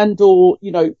 or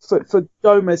for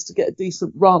Gomez to get a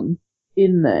decent run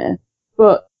in there.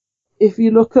 But if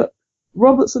you look at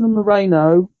Robertson and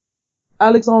Moreno,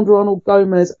 Alexander-Arnold,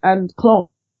 Gomez and Klein,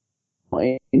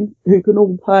 who can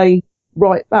all play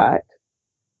right back,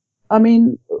 I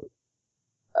mean,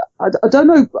 I don't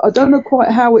know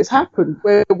quite how it's happened,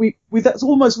 where that's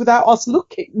almost without us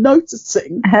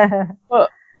noticing, but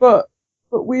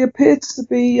we appear to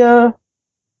be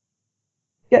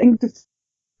getting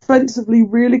defensively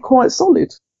really quite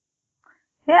solid.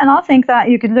 Yeah, and I think that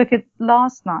you could look at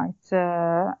last night.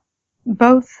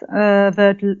 Both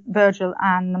Virgil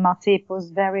and Matip was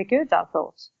very good, I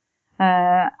thought.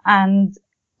 And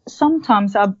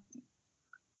sometimes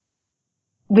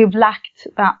we've lacked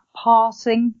that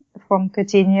passing from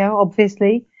Coutinho,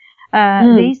 obviously.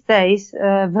 These days,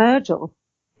 Virgil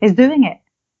is doing it.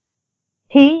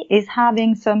 He is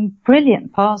having some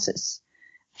brilliant passes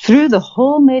through the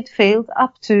whole midfield,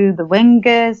 up to the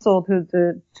wingers or to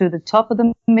the top of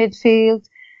the midfield.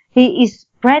 He is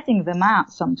spreading them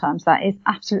out sometimes. That is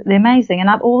absolutely amazing. And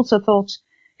I've also thought,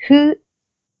 who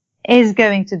is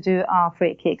going to do our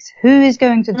free kicks? Who is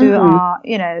going to do our,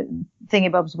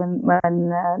 thingy-bobs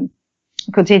when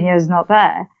Coutinho is not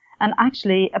there? And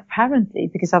actually, apparently,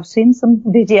 because I've seen some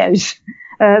videos,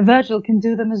 Virgil can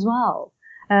do them as well.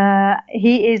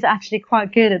 He is actually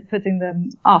quite good at putting them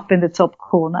up in the top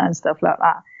corner and stuff like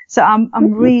that. So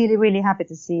I'm really, really happy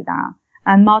to see that.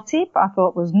 And Matip, I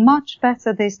thought, was much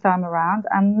better this time around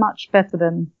and much better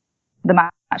than the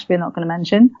match we're not going to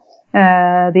mention,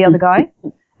 the other guy.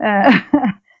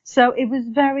 So it was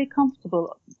very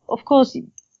comfortable. Of course,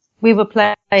 we were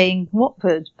playing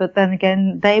Watford, but then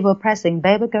again, they were pressing,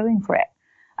 they were going for it.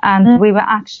 And we were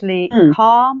actually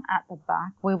calm at the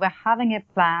back. We were having a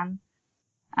plan.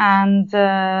 And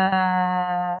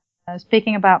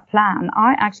speaking about plan,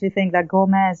 I actually think that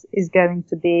Gomez is going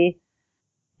to be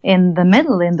in the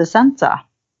middle, in the center,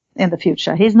 in the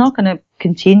future. He's not going to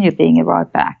continue being a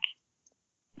right back.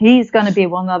 He's going to be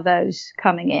one of those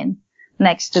coming in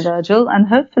next to Virgil, and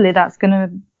hopefully that's going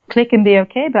to click and be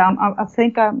okay. But I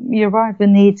think you're right. We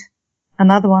need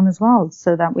another one as well,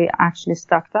 so that we're actually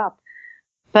stacked up.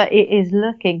 But it is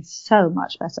looking so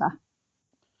much better.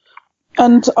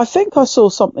 And I think I saw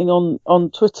something on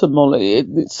Twitter, Molly.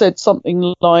 It said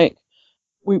something like,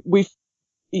 we've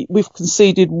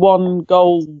conceded one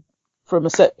goal from a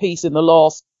set piece in the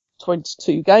last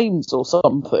 22 games or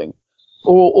something,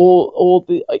 or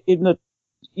in the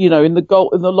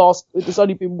goal in the last. There's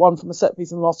only been one from a set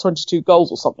piece in the last 22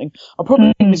 goals or something. I'm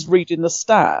probably misreading the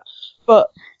stat, but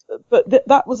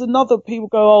that was another. People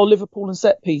go, oh, Liverpool and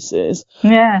set pieces,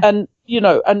 and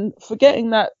and forgetting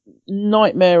that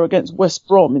nightmare against West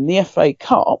Brom in the FA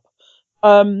Cup.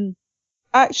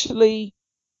 Actually,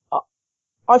 I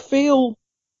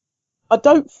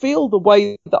don't feel the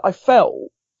way that I felt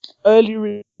earlier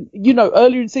in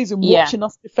the season, watching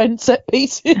us defend set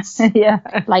pieces. Yeah.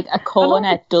 Like a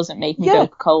corner doesn't make me go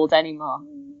cold anymore.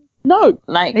 No.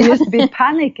 Like They used to be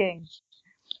panicking.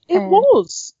 It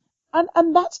was. And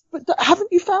but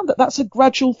haven't you found that that's a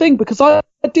gradual thing? Because I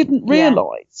didn't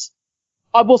realise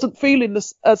I wasn't feeling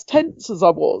as tense as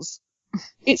I was.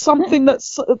 It's something that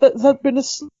had been a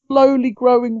slowly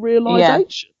growing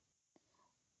realisation. Yeah.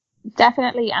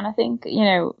 Definitely. And I think,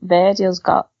 Virgil's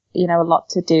got, a lot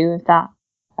to do with that.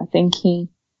 I think we've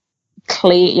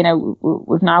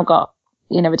now got,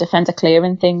 a defender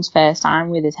clearing things first time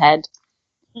with his head,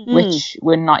 which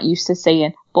we're not used to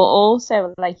seeing. But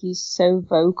also, like, he's so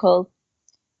vocal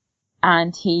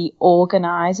and he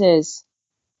organises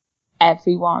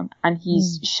everyone and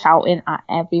he's shouting at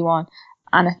everyone.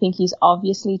 And I think he's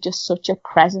obviously just such a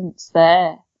presence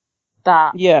there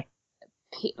that,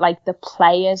 like, the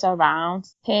players around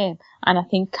him, and I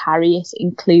think Karius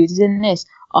included in this,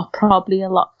 are probably a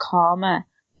lot calmer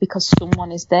because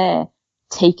someone is there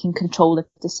taking control of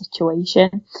the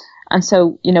situation. And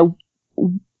so,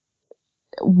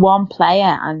 one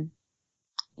player, and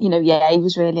he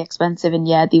was really expensive, and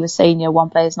they were saying one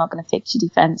player's not going to fix your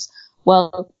defence.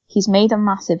 Well, he's made a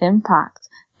massive impact,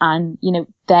 and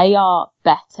they are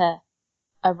better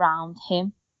around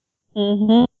him.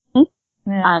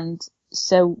 And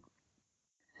so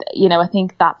I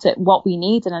think that's what we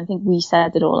need, and I think we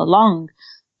said it all along,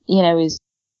 is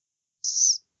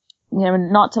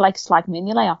not to like slag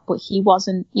Mignolet off, but he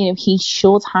wasn't, he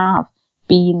should have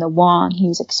been the one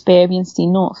who's experienced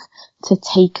enough to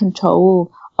take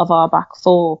control of our back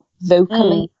four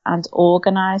vocally and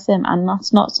organise them, and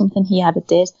that's not something he ever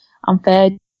did. And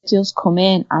Virgil's come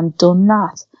in and done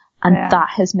that, and that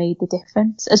has made the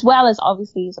difference, as well as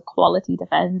obviously he's a quality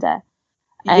defender.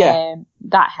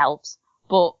 That helps,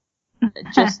 but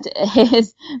just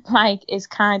is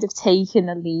kind of taking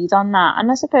the lead on that,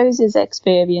 and I suppose his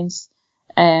experience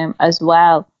as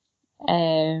well.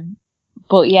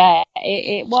 But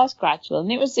it was gradual,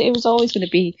 and it was always going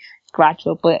to be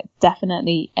gradual, but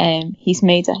definitely he's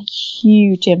made a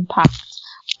huge impact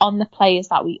on the players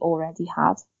that we already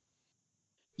had.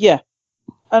 Yeah,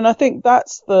 and I think that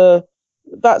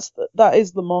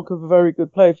is the mark of a very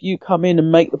good player. If you come in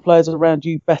and make the players around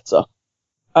you better.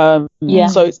 So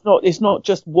it's not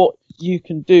just what you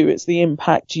can do, it's the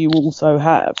impact you also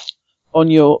have on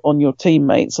your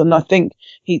teammates. And I think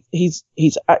he's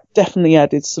definitely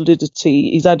added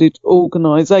solidity. He's added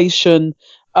organisation.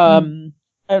 And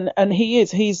he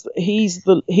is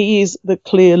the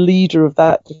clear leader of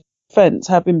that defence,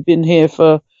 having been here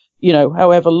for,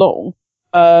 however long,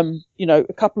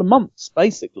 a couple of months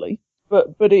basically.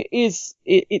 But it is,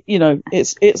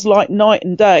 it's like night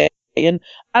and day,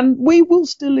 and we will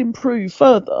still improve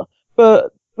further,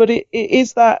 but it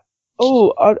is that,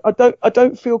 I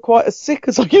don't feel quite as sick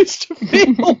as I used to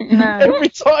feel every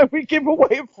time we give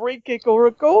away a free kick or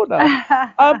a corner.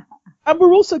 And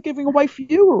we're also giving away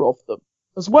fewer of them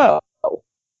as well,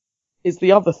 is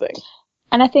the other thing.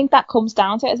 And I think that comes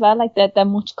down to it as well, like they're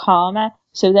much calmer,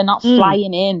 so they're not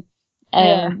flying in,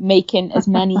 making as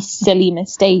many silly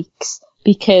mistakes,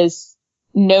 because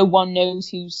no one knows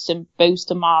who's supposed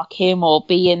to mark him or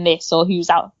be in this or who's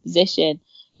out of position.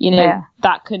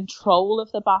 That control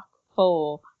of the back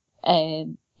four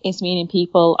is meaning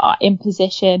people are in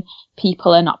position,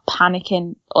 people are not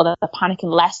panicking, or they're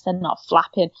panicking less, they're not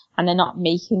flapping, and they're not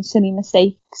making silly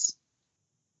mistakes.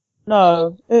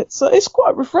 No, it's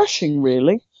quite refreshing,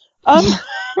 really. To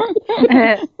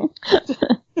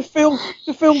feel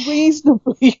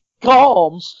reasonably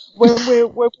calm when we're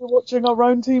watching our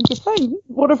own team defend.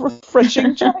 What a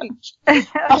refreshing change.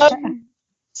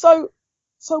 So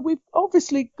we've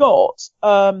obviously got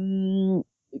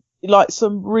like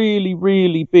some really,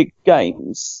 really big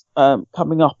games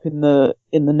coming up in the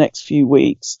next few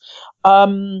weeks.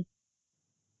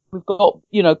 We've got,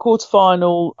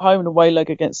 quarter-final, home and away leg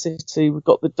against Citeh. We've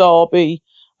got the derby.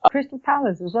 Crystal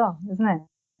Palace as well, isn't it?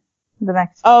 The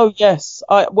next. Oh, yes.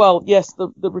 Yes,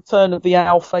 the return of the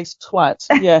owl-faced twat.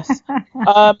 Yes.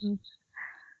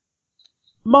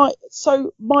 My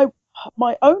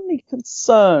only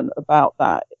concern about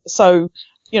that,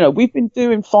 we've been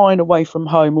doing fine away from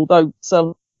home, although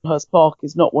Selhurst Park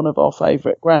is not one of our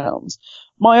favourite grounds.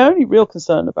 My only real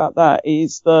concern about that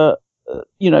is that,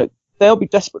 they'll be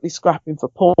desperately scrapping for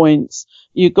points.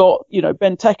 You got,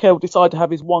 Benteke will decide to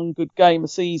have his one good game a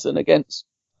season against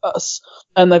us,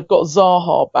 and they've got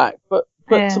Zaha back. But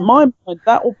to my mind,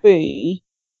 that will be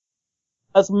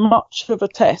as much of a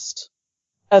test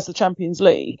as the Champions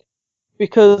League,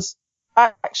 because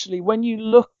actually, when you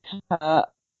look at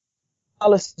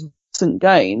Palace's recent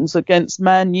games against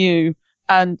Man U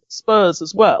and Spurs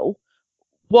as well,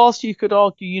 whilst you could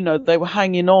argue, you know, they were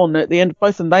hanging on at the end of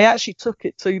both of them, they actually took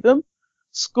it to them,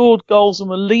 scored goals and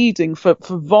were leading for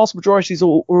vast majorities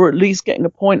or at least getting a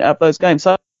point out of those games.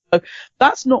 So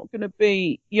that's not going to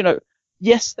be, you know,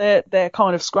 yes, they're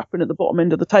kind of scrapping at the bottom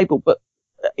end of the table, but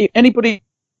anybody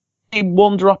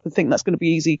wander up and think that's going to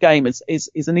be an easy game is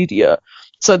an idiot.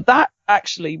 So that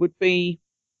actually would be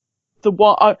the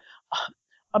one.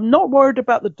 I'm not worried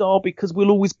about the derby because we'll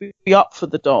always be up for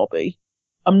the derby.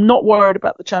 I'm not worried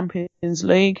about the Champions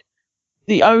League.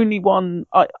 The only one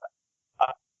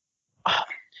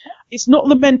it's not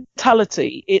the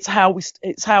mentality, it's how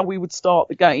we would start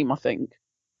the game, I think.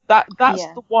 That's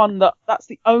the one that's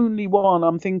the only one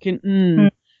I'm thinking,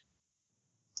 And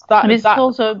it's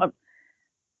also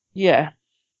yeah.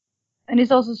 And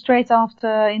it's also straight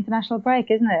after international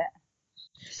break, isn't it?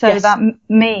 So yes. That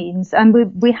means, and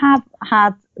we have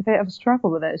had a bit of a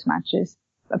struggle with those matches,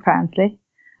 apparently.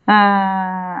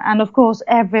 And of course,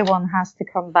 everyone has to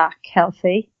come back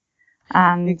healthy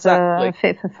and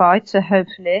fit for fight. So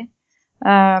hopefully,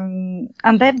 and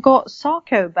they've got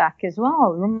Sarko back as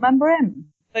well. Remember him?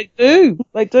 They do.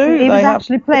 He was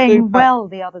actually playing well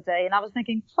the other day, and I was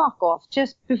thinking, fuck off!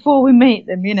 Just before we meet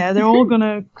them, you know, they're all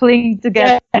gonna cling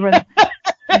together. And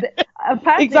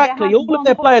exactly, all of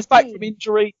their players back from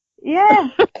injury. Yeah,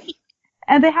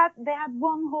 and they had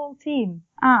one whole team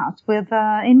out with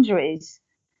injuries.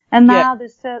 And now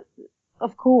they're,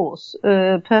 of course,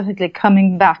 perfectly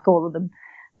coming back, all of them.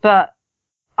 But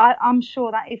I'm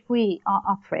sure that if we are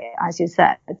up for it, as you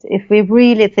said, if we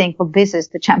really think, well, this is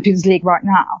the Champions League right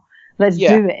now, let's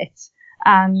do it.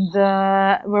 And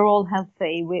we're all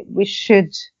healthy. We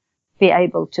should be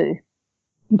able to.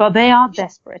 But they are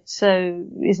desperate, so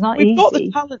it's not easy. We've got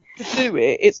the talent to do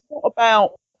it. It's not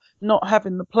about not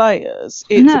having the players.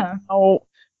 It's about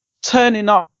turning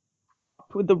up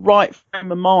with the right frame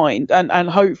of mind and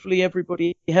hopefully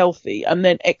everybody healthy and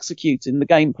then executing the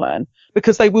game plan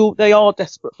because they are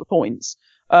desperate for points.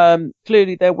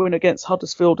 Clearly their win against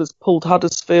Huddersfield has pulled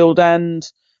Huddersfield and,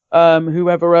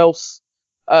 whoever else,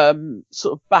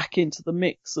 sort of back into the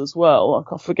mix as well. I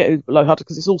can't forget who's below Huddersfield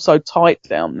because it's all so tight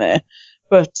down there.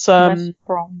 But, West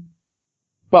Brom.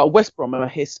 Well, West Brom are a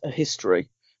history.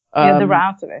 They're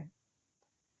out of it.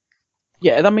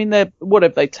 Yeah, I mean, what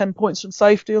have they, 10 points from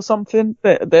safety or something?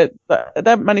 They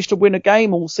haven't managed to win a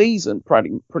game all season,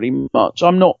 pretty much.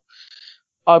 I'm not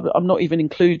even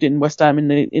including West Ham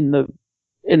in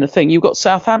the thing. You've got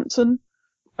Southampton,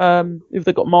 you've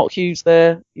got Mark Hughes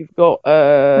there. You've got,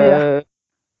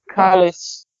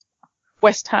 Palace,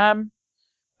 West Ham,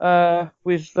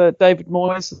 with, David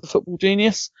Moyes, the football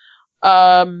genius.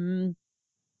 Who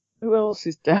else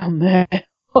is down there?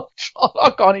 I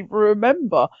can't even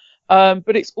remember.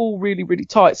 But it's all really, really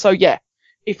tight. So yeah,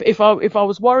 if I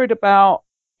was worried about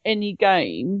any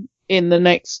game in the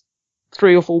next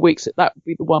 3 or 4 weeks, that would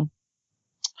be the one.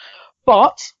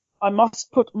 But I must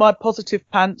put my positive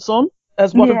pants on,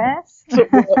 as one would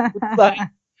say,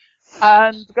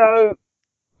 and go,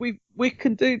 we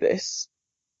can do this.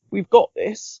 We've got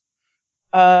this.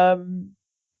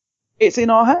 It's in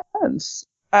our hands.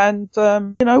 And,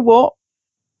 you know what?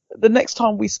 The next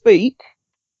time we speak,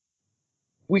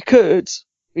 we could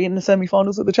be in the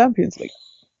semi-finals of the Champions League.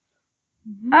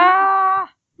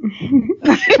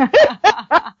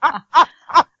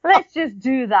 Let's just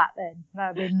do that then.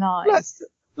 That'd be nice.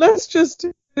 Let's just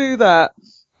do that.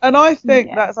 And I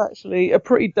think that's actually a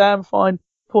pretty damn fine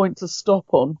point to stop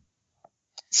on.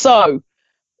 So,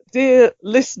 dear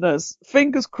listeners,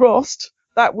 fingers crossed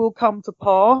that will come to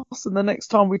pass. And the next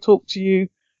time we talk to you,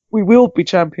 we will be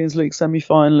Champions League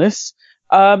semi-finalists.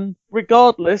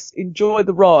 Regardless, enjoy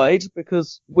the ride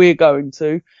because we're going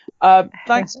to.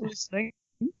 Thanks for listening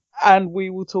and we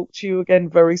will talk to you again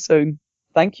very soon.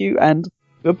 Thank you and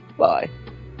goodbye.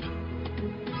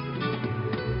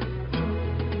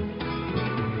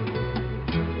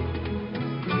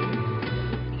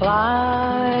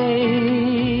 Life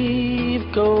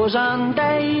goes on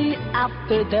day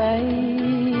after day.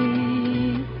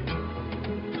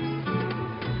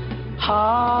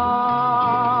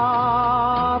 Hearts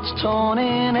torn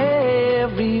in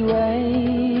every way.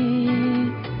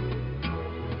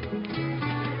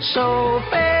 So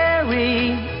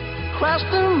ferry cross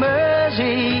the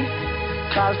Mersey,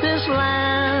 'cause this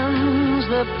land's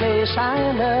the place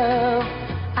I love,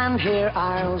 and here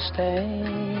I'll stay.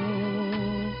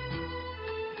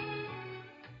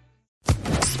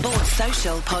 Sports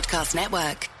Social Podcast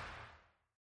Network.